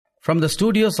From the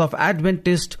studios of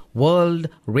Adventist World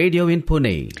Radio in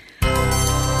Pune.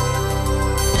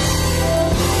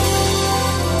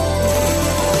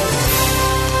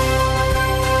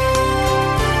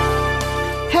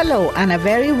 Hello and a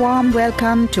very warm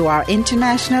welcome to our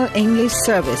International English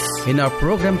Service. In our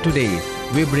program today,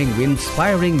 we bring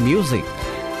inspiring music,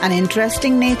 An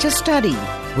interesting nature study.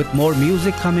 with more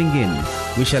music coming in.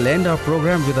 We shall end our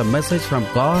program with a message from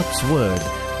God's Word.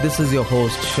 This is your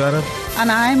host, Sharad,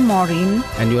 And I'm Maureen.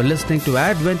 and you're listening to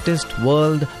Adventist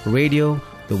World Radio,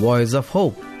 the voice of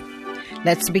hope.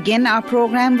 Let's begin our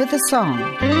program with a song.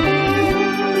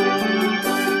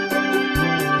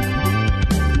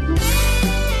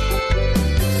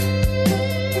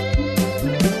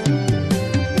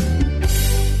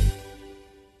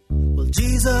 Well,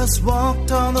 Jesus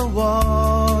walked on the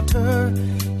water.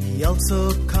 He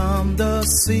also calmed the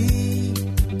sea.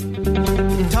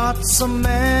 He taught so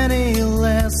many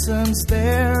lessons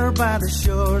there by the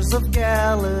shores of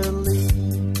Galilee.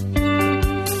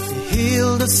 He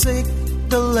healed the sick,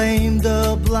 the lame,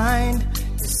 the blind.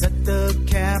 He set the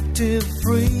captive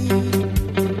free.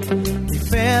 He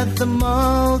fed the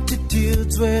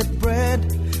multitudes with bread.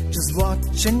 Just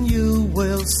watch and you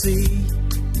will see.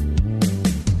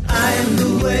 I am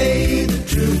the way, the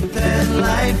truth, and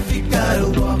life. You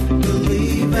gotta walk,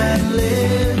 believe, and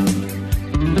live.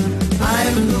 I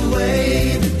am the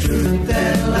way, the truth,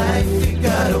 and life. You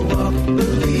gotta walk,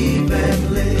 believe,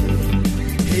 and live.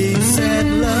 He said,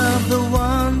 love the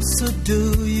ones who do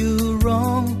you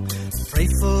wrong. Pray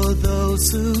for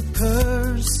those who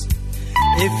curse.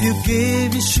 If you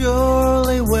give, you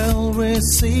surely will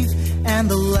receive, and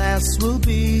the last will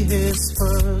be his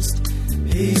first.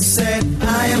 He said,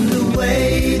 I am the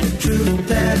way, the truth,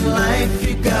 and life.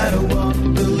 You gotta walk,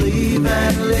 believe,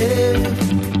 and live.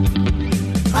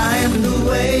 I am the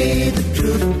way, the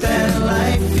truth, and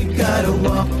life. You gotta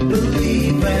walk,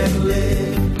 believe, and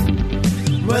live.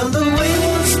 Well, the way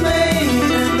was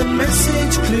made and the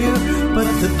message clear,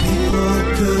 but the people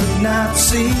could not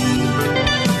see.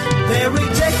 They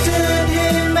rejected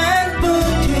him and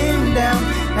put him down,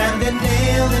 and they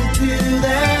nailed him to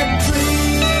that tree.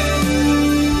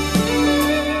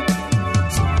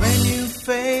 So when you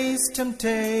face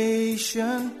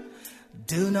temptation,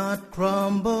 do not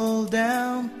crumble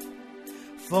down,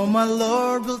 for my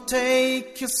Lord will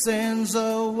take your sins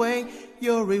away.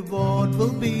 Your reward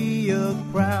will be a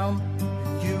crown.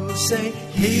 You will say,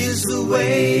 He is the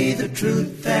way, the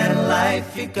truth, and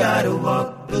life. You gotta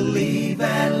walk, believe,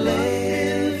 and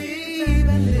live.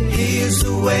 He is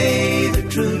the way, the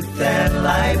truth, and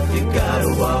life. You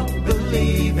gotta walk,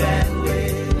 believe, and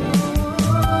live.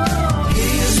 He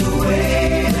is the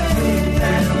way, the truth,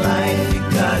 and life. You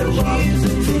gotta walk,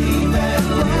 believe, and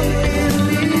live.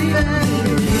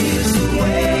 He is the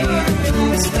way, the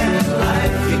truth, and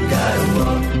life. You gotta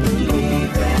walk,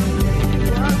 believe, and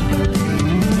live.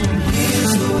 He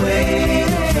is the way,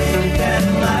 the truth, and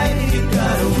life. You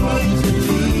gotta walk,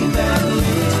 believe, and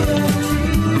live.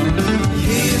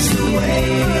 He is the way,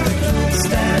 the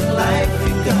truth, and life.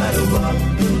 You gotta walk,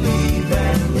 believe,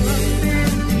 and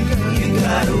live. You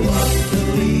gotta walk,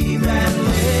 believe, and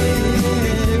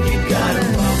live. You gotta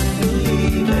walk,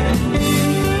 believe, and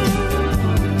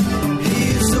live. He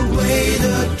is the way,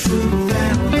 the truth,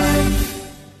 and life.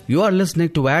 You are listening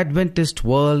to Adventist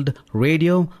World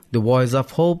Radio, the voice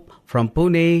of hope from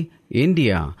Pune,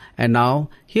 India. And now,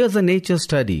 here's a nature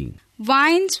study.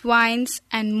 Vines, vines,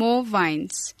 and more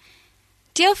vines.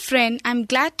 Dear friend, I'm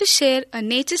glad to share a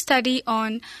nature study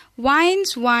on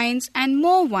vines, vines, and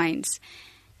more vines.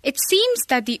 It seems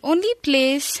that the only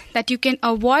place that you can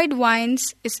avoid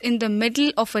vines is in the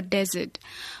middle of a desert.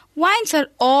 Vines are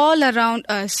all around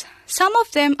us. Some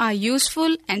of them are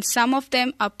useful and some of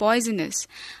them are poisonous.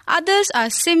 Others are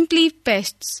simply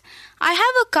pests. I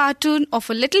have a cartoon of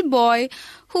a little boy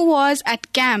who was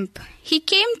at camp. He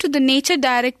came to the nature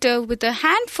director with a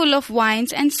handful of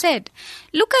vines and said,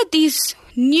 "Look at these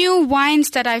new vines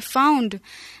that I found."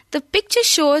 The picture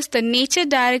shows the nature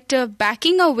director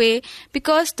backing away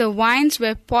because the vines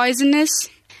were poisonous.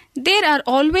 There are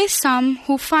always some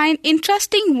who find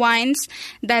interesting vines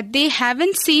that they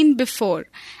haven't seen before,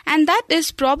 and that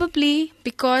is probably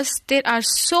because there are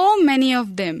so many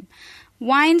of them.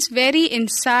 Vines vary in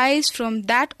size from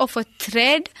that of a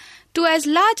thread to as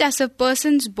large as a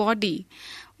person's body.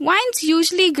 Vines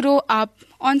usually grow up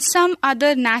on some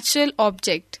other natural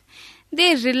object.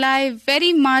 They rely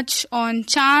very much on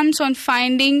chance on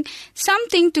finding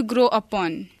something to grow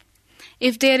upon.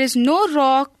 If there is no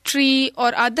rock, tree,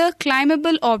 or other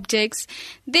climbable objects,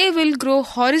 they will grow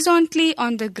horizontally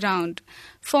on the ground.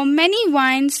 For many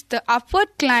vines, the upward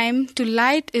climb to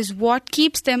light is what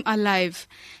keeps them alive.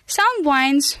 Some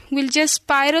vines will just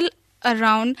spiral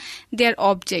around their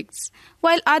objects,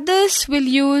 while others will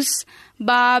use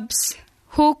barbs,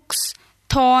 hooks,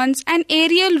 thorns, and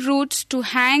aerial roots to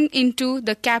hang into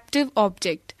the captive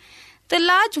object. The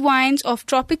large vines of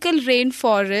tropical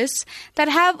rainforests that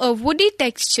have a woody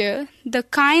texture, the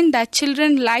kind that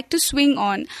children like to swing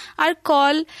on, are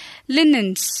called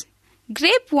lignans.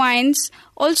 Grapevines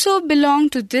also belong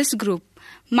to this group.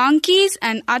 Monkeys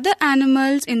and other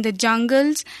animals in the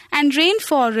jungles and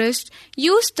rainforests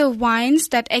use the vines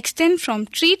that extend from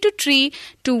tree to tree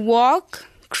to walk,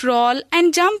 crawl,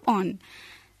 and jump on.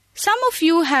 Some of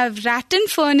you have rattan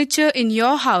furniture in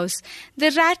your house.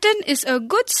 The rattan is a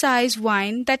good-sized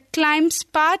vine that climbs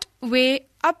part way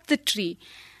up the tree,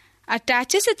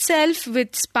 attaches itself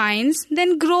with spines,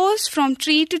 then grows from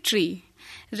tree to tree.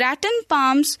 Rattan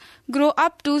palms grow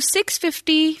up to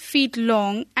 650 feet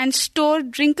long and store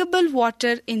drinkable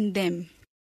water in them.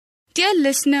 Dear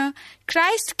listener,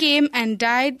 Christ came and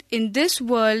died in this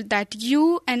world that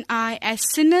you and I as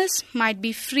sinners might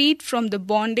be freed from the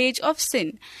bondage of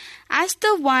sin. As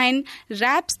the vine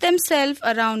wraps themselves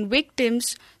around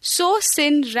victims, so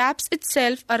sin wraps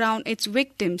itself around its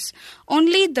victims.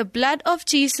 Only the blood of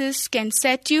Jesus can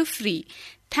set you free.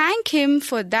 Thank Him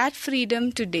for that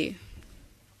freedom today.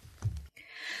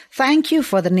 Thank you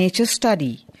for the nature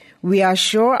study. We are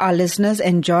sure our listeners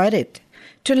enjoyed it.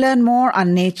 To learn more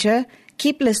on nature,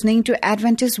 keep listening to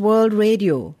Adventist World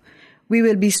Radio. We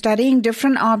will be studying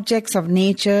different objects of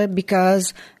nature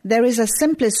because there is a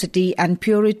simplicity and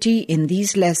purity in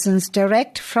these lessons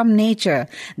direct from nature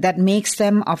that makes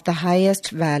them of the highest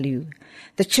value.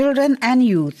 The children and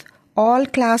youth, all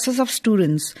classes of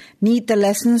students, need the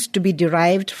lessons to be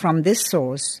derived from this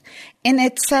source. In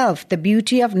itself, the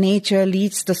beauty of nature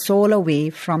leads the soul away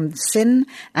from sin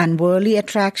and worldly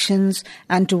attractions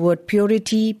and toward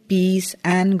purity, peace,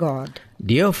 and God.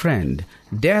 Dear friend,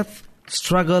 death,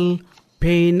 struggle,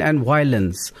 pain and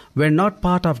violence were not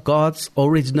part of God's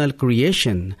original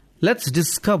creation. Let's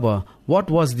discover what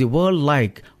was the world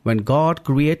like when God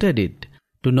created it.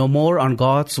 To know more on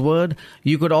God's Word,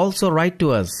 you could also write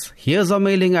to us. Here's our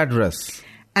mailing address.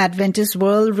 Adventist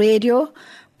World Radio,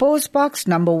 Post Box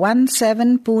number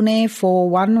 17, Pune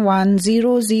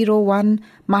 411001,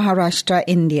 Maharashtra,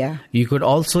 India. You could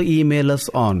also email us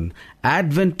on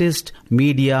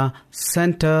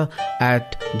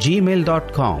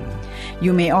adventistmediacenter@gmail.com.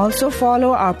 You may also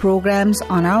follow our programs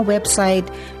on our website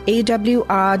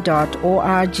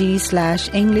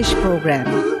awr.org/English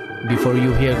program. Before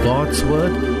you hear God's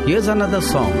Word, here's another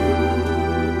song.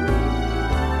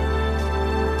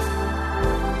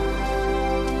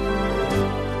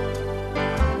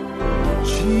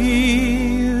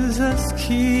 Jesus,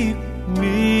 keep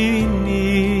me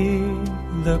near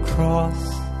the cross,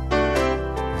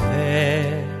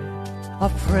 there a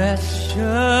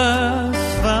precious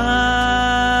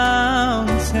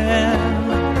fountain,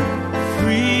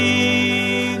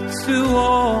 free to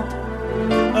all,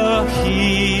 a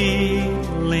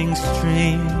healing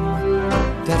stream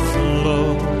that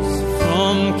flows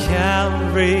from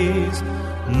Calvary's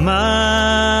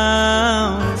mountain.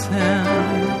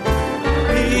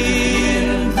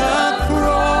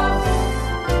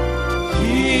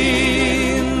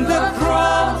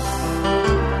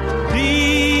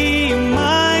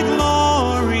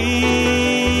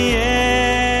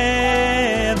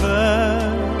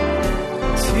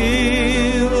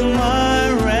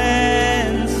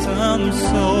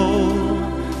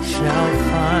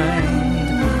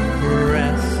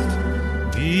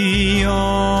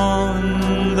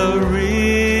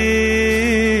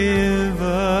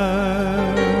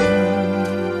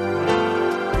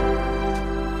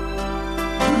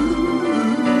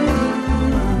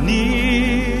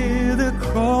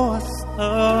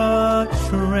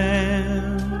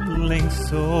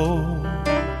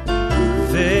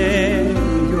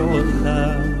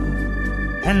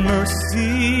 And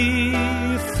mercy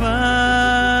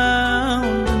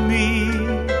found me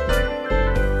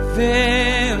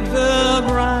there. The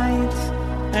bright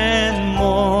and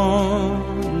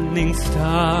morning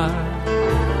star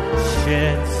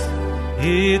sheds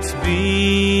its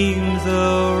beams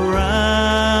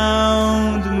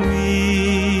around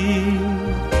me.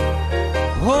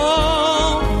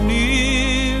 Oh,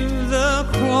 near the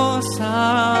cross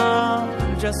I'll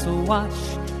just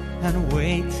watch and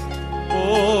wait.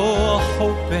 Oh,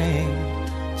 hoping,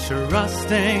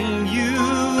 trusting you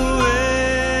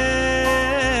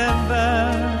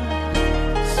ever,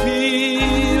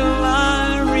 till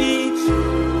I reach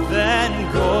that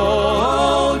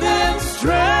golden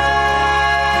strand,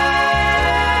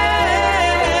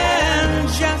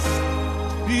 just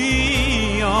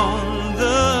beyond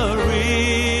the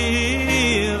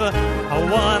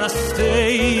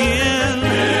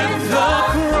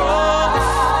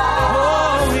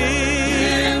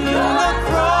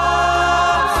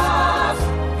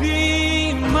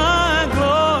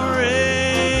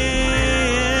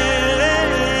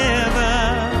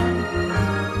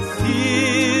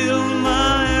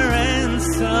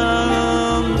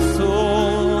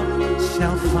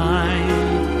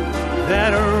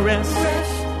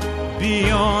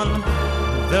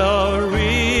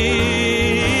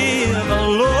river.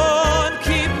 Lord,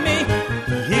 keep me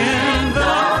in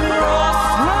the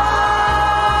cross.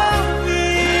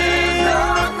 Be the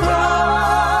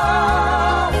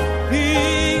cross. Be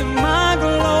my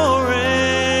glory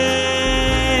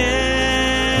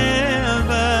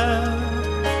ever,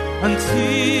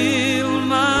 until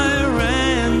my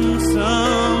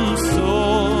ransomed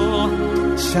soul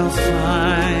shall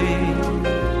find,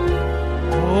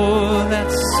 oh, that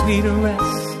sweet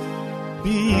rest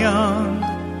beyond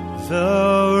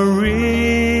the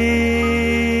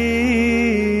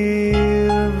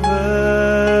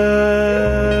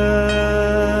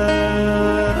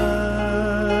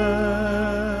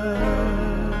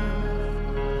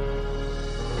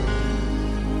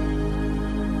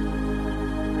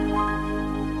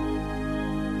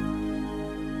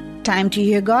Time to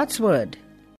hear God's Word.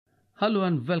 Hello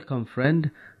and welcome,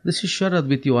 friend. This is Sharad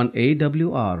with you on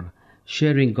AWR,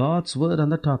 sharing God's Word on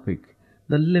the topic,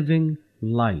 the living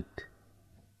light.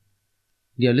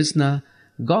 Dear listener,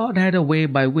 God had a way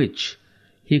by which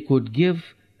He could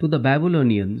give to the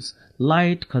Babylonians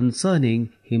light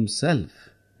concerning Himself,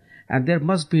 and there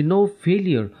must be no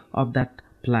failure of that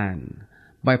plan.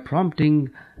 By prompting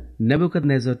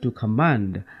Nebuchadnezzar to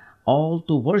command all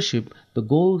to worship the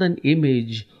golden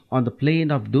image on the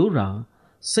plain of Dura,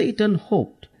 Satan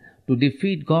hoped to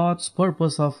defeat God's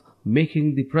purpose of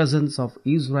making the presence of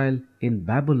Israel in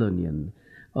Babylonian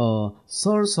a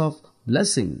source of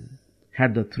blessing.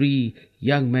 Had the three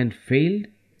young men failed,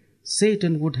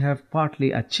 Satan would have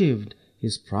partly achieved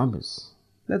his promise.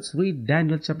 Let's read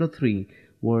Daniel chapter 3,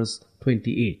 verse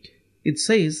 28. It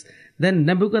says, Then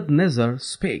Nebuchadnezzar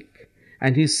spake,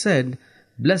 and he said,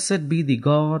 Blessed be the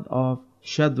God of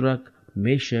Shadrach,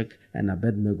 Meshach, and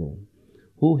Abednego,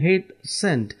 who hath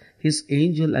sent his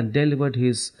angel and delivered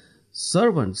his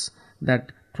servants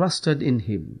that trusted in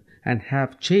him, and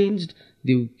have changed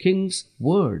the king's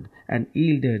word, and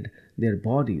yielded their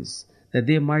bodies, that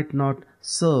they might not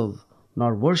serve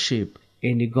nor worship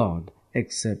any god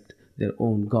except their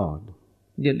own God.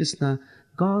 Dear listener,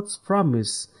 God's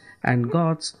promise and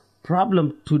God's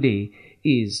problem today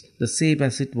is the same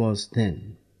as it was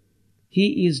then.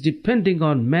 He is depending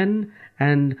on men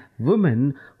and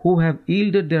women who have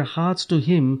yielded their hearts to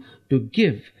Him to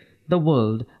give the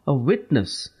world a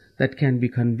witness that can be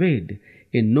conveyed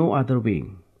in no other way.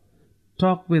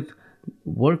 Talk with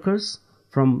workers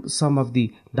from some of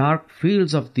the dark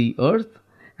fields of the earth,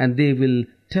 and they will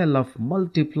tell of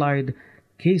multiplied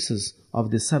cases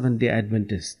of the Seventh-day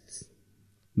Adventists.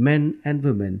 Men and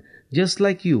women, just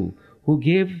like you, who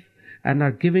gave and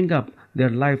are giving up their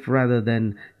life rather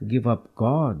than give up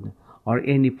God or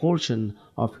any portion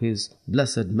of His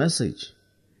blessed message.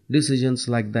 Decisions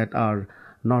like that are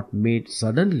not made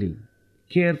suddenly.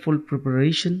 Careful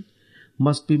preparation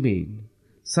must be made.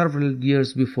 Several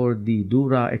years before the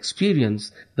Dura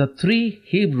experience, the three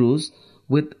Hebrews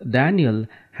with Daniel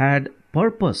had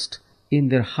purposed in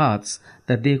their hearts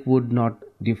that they would not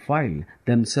defile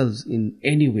themselves in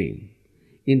any way.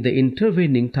 In the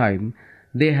intervening time,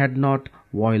 they had not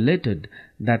violated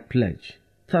that pledge.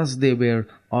 Thus they were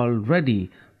all ready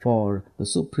for the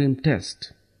supreme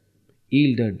test,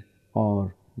 yielded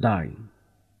or die.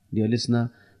 Dear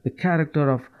listener, the character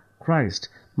of Christ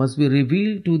must be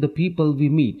revealed to the people we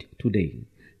meet today.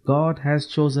 God has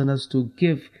chosen us to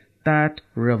give that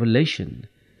revelation.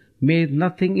 May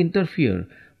nothing interfere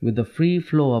with the free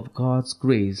flow of God's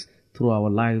grace through our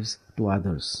lives to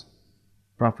others.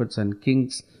 Prophets and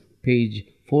Kings, page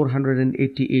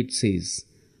 488 says,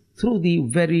 Through the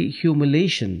very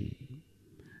humiliation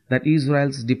that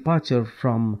Israel's departure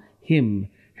from Him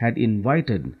had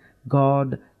invited,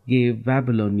 God gave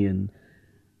Babylonian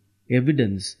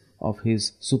evidence of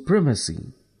His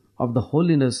supremacy, of the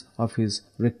holiness of His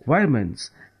requirements,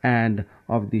 and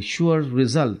of the sure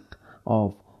result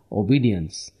of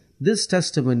obedience. This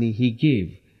testimony He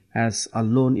gave as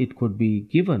alone it could be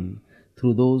given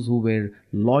through those who were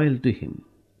loyal to Him.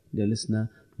 Dear listener,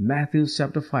 Matthew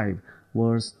chapter 5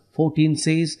 verse 14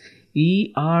 says,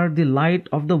 Ye are the light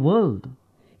of the world.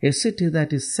 A city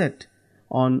that is set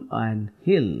on an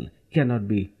hill cannot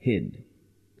be hid.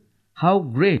 How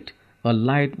great a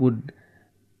light would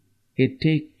it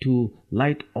take to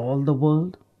light all the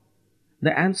world?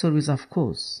 The answer is, of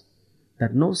course,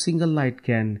 that no single light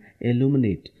can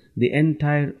illuminate the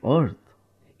entire earth.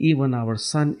 Even our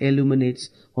sun illuminates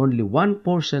only one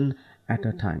portion at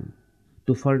a time.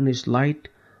 To furnish light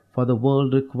for the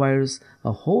world requires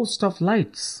a host of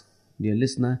lights. Dear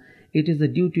listener, it is the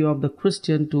duty of the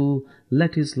Christian to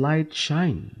let his light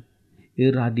shine.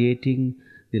 Irradiating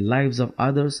the lives of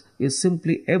others is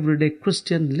simply everyday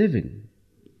Christian living.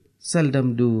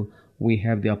 Seldom do we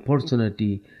have the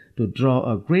opportunity to draw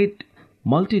a great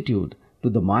multitude to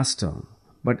the Master.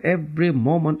 But every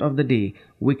moment of the day,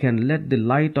 we can let the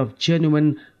light of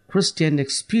genuine Christian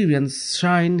experience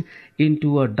shine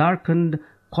into a darkened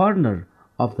corner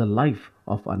of the life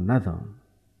of another.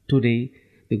 Today,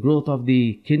 the growth of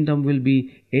the kingdom will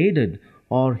be aided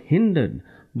or hindered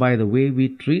by the way we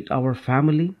treat our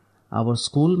family, our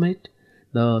schoolmate,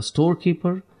 the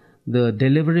storekeeper, the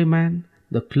delivery man,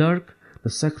 the clerk, the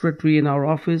secretary in our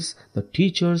office, the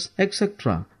teachers,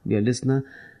 etc. Dear listener,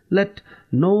 let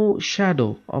no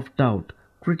shadow of doubt,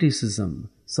 criticism,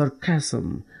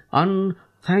 sarcasm,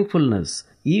 unthankfulness,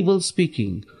 evil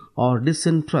speaking, or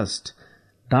disinterest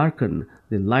darken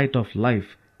the light of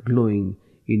life glowing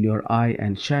in your eye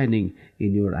and shining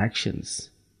in your actions.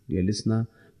 Dear listener,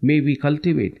 may we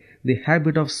cultivate the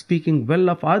habit of speaking well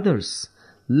of others.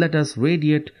 Let us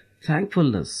radiate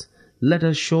thankfulness. Let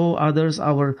us show others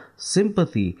our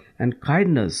sympathy and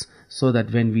kindness, so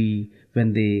that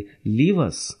when they leave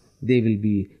us, they will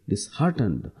be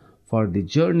disheartened for the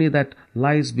journey that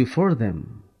lies before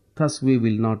them. Thus we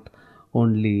will not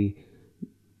only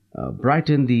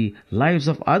brighten the lives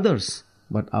of others,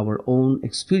 but our own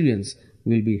experience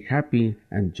will be happy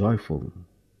and joyful.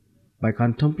 By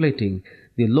contemplating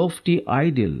the lofty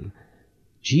ideal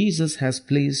Jesus has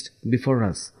placed before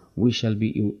us, we shall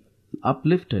be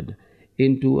uplifted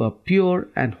into a pure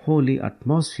and holy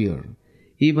atmosphere,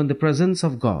 even the presence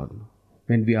of God.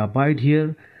 When we abide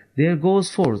here, there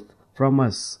goes forth from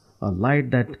us a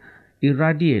light that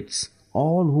irradiates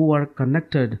all who are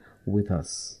connected with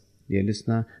us. Dear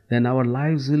listener, then our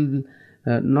lives will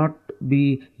not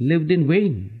be lived in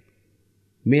vain.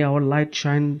 May our light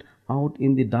shine out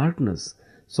in the darkness,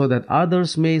 so that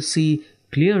others may see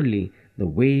clearly the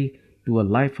way to a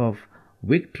life of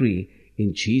victory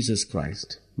in Jesus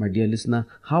Christ. My dear listener,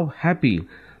 how happy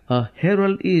a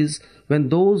herald is when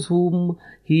those whom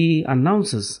he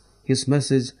announces his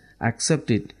message accept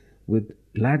it with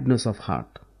gladness of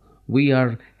heart. We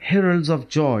are heralds of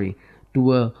joy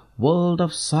to a world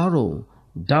of sorrow,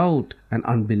 doubt, and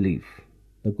unbelief.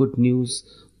 The good news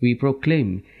we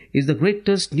proclaim is the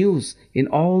greatest news in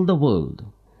all the world,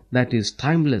 that is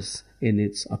timeless in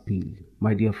its appeal.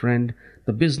 My dear friend,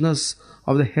 the business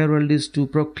of the herald is to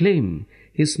proclaim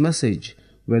his message,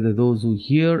 whether those who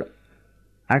hear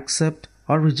accept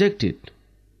or reject it.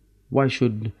 Why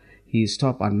should he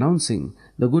stop announcing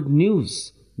the good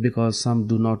news because some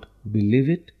do not believe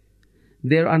it?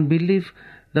 Their unbelief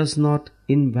does not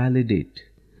invalidate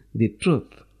the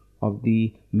truth of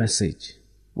the message.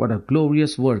 What a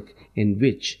glorious work in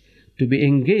which to be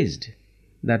engaged,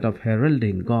 that of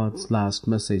heralding God's last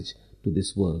message to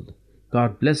this world.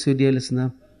 God bless you, dear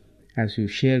listener, as you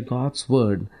share God's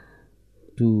word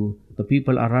to the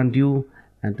people around you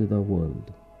and to the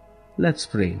world. Let's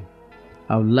pray.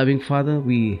 Our loving Father,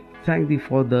 we thank Thee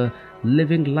for the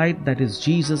living light that is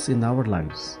Jesus in our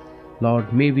lives.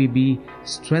 Lord, may we be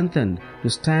strengthened to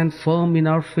stand firm in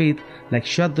our faith like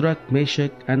Shadrach,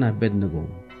 Meshach, and Abednego.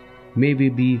 May we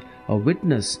be a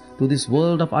witness to this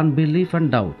world of unbelief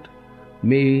and doubt.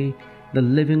 May the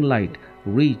living light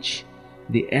reach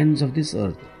the ends of this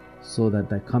earth, so that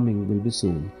Thy coming will be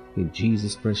soon. In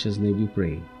Jesus' precious name we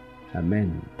pray.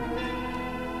 Amen.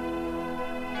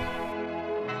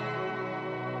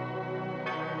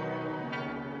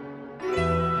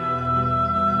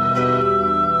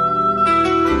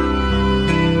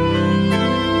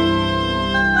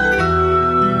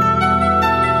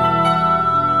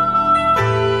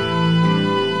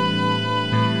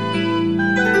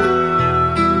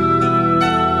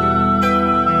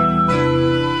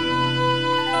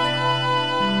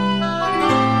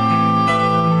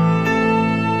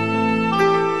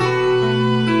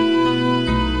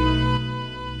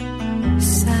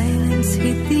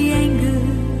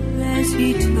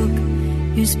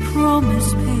 His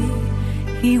promise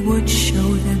made, he would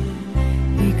show them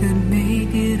he could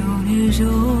make it on his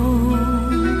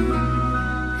own.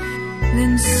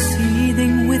 Then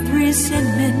seething with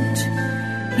resentment,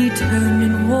 he turned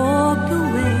and walked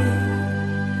away,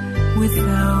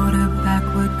 without a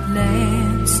backward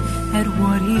glance at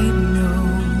what he'd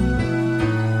known.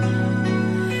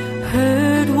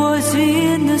 Heard was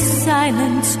in the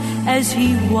silence as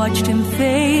he watched him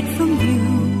fade from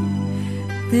view,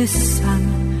 this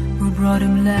son who brought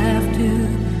him laughter,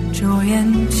 joy,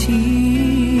 and tears.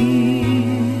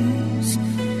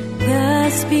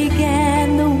 Thus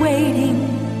began the waiting,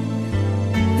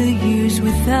 the years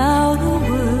without a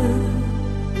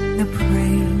word, the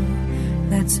praying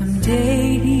that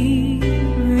someday he'd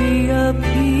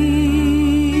reappear.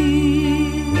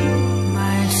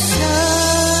 My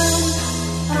son,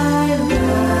 I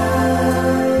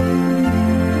love you.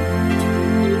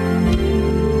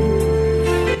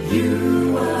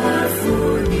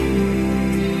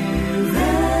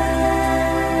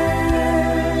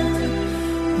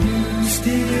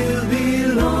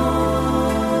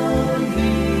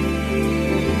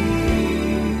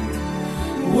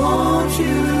 won't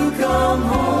you come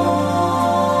home?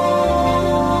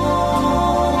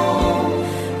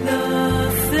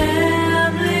 The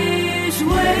family's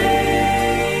waiting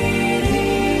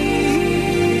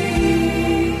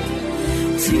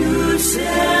to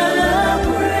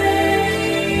celebrate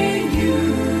you.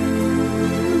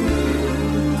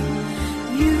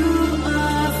 You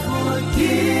are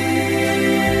forgiven.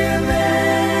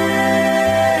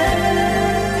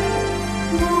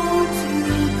 Won't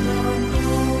you come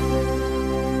home?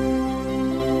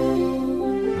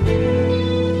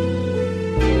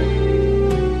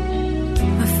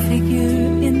 A figure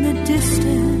in the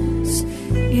distance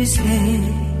is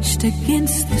etched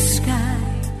against the sky.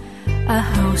 A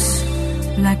house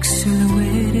like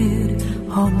silhouetted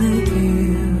on the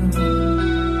hill.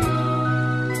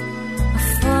 A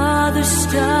father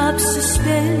stops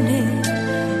suspended.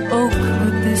 Oh,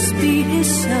 could this be his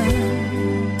son?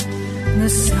 The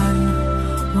son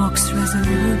walks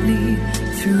resolutely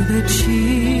through the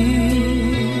chill.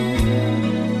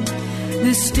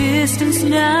 This distance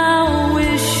now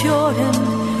is shortened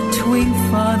between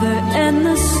father and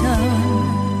the son.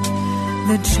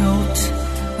 The jolt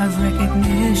of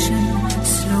recognition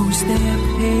slows their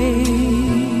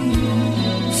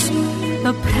pace.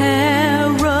 The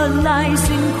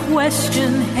paralyzing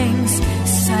question hangs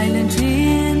silent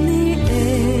in the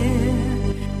air.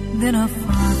 Then a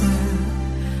father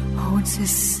holds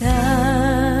his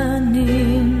son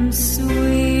in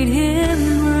sweet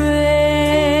embrace.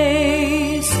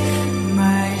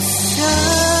 My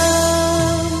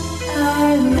son, I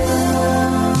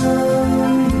love you.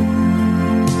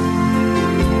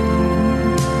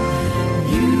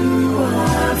 You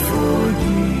are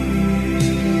forgiven.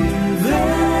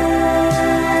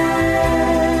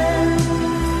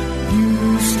 You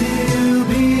still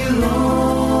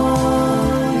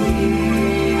belong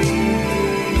here.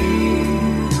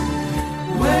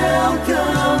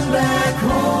 Welcome back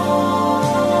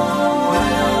home.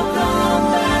 Welcome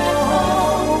back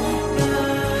home. The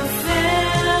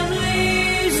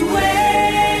family's waiting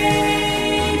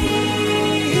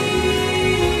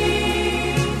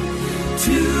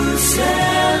to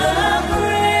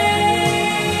celebrate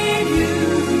you.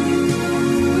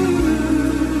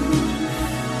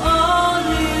 All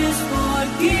is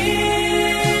forgiven.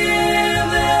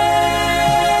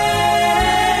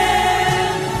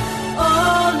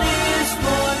 All is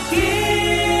forgiven.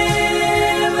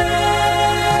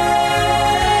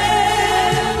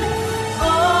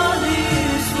 All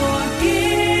is forgiven.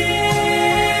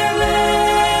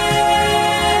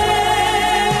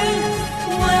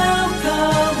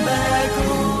 Welcome back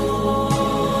home.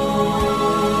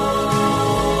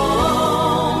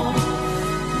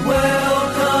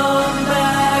 Welcome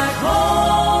back home.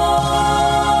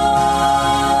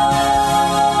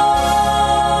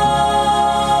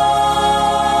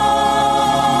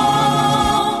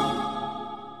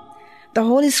 The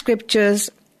Holy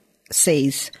Scriptures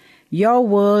says, "Your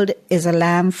word is a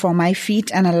lamp for my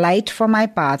feet and a light for my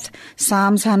path."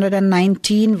 Psalms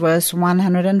 119 verse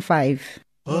 105.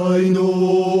 I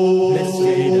know,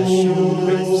 blessed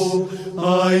assurance,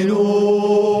 I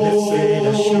know, blessed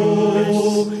assurance,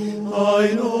 I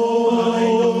know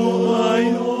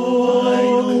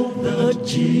that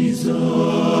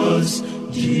Jesus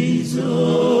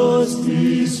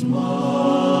is mine.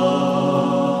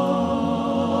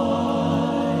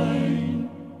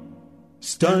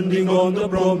 Standing on the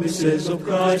promises of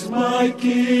Christ my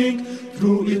King,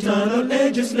 through eternal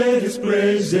ages let his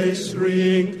praises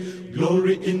ring.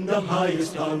 Glory in the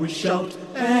highest I will shout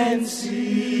and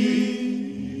sing.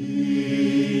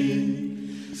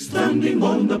 Standing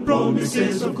on the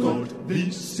promises of God,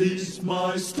 this is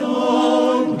my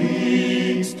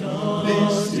standing.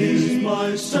 This is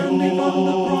my standing on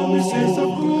the promises of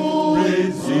God,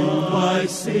 praising my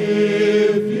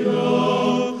Savior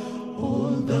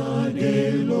all the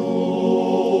day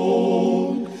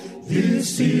long.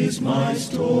 This is my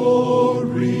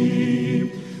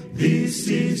story. This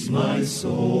is my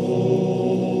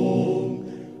song,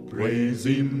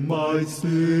 praising my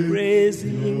Savior,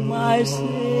 praising my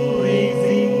Savior,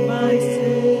 praising my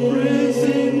Savior,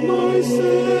 praising my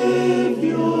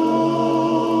Savior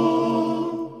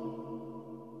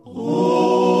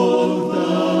all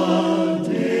the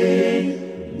day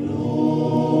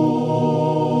long.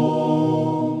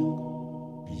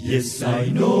 Yes, I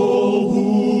know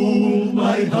whom I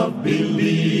have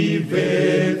believed,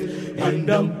 and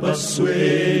am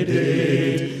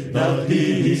persuaded that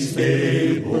he is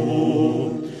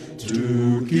able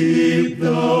to keep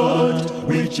that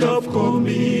which I've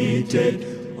committed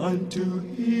unto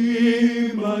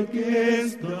him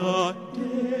against the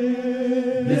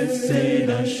day. Blessed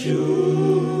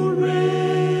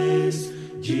assurance,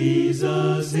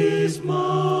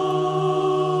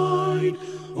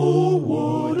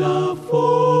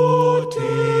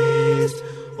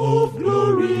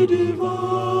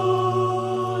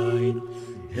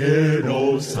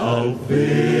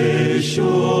 salvation,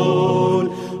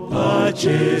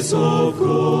 purchase of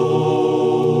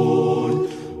God,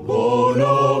 born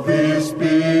of His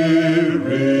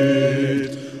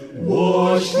Spirit,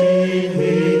 washed in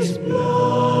His blood.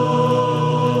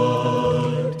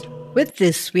 With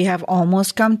this, we have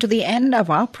almost come to the end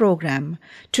of our program.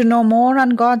 To know more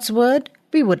on God's Word,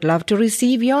 we would love to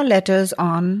receive your letters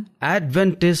on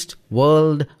Adventist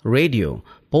World Radio,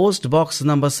 Post Box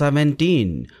number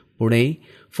 17, Pune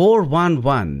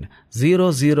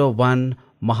 411001,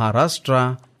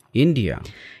 Maharashtra, India.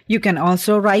 You can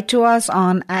also write to us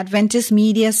on Adventist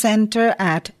Media Center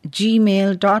at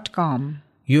gmail.com.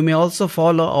 You may also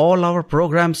follow all our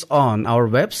programs on our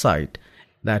website,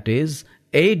 that is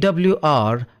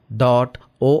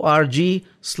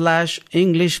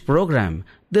awr.org/English program.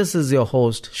 This is your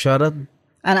host, Sharad.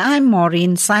 And I'm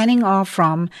Maureen, signing off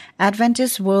from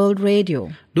Adventist World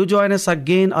Radio. Do join us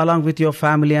again along with your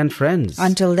family and friends.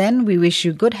 Until then, we wish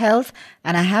you good health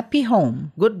and a happy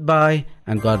home. Goodbye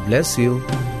and God bless you.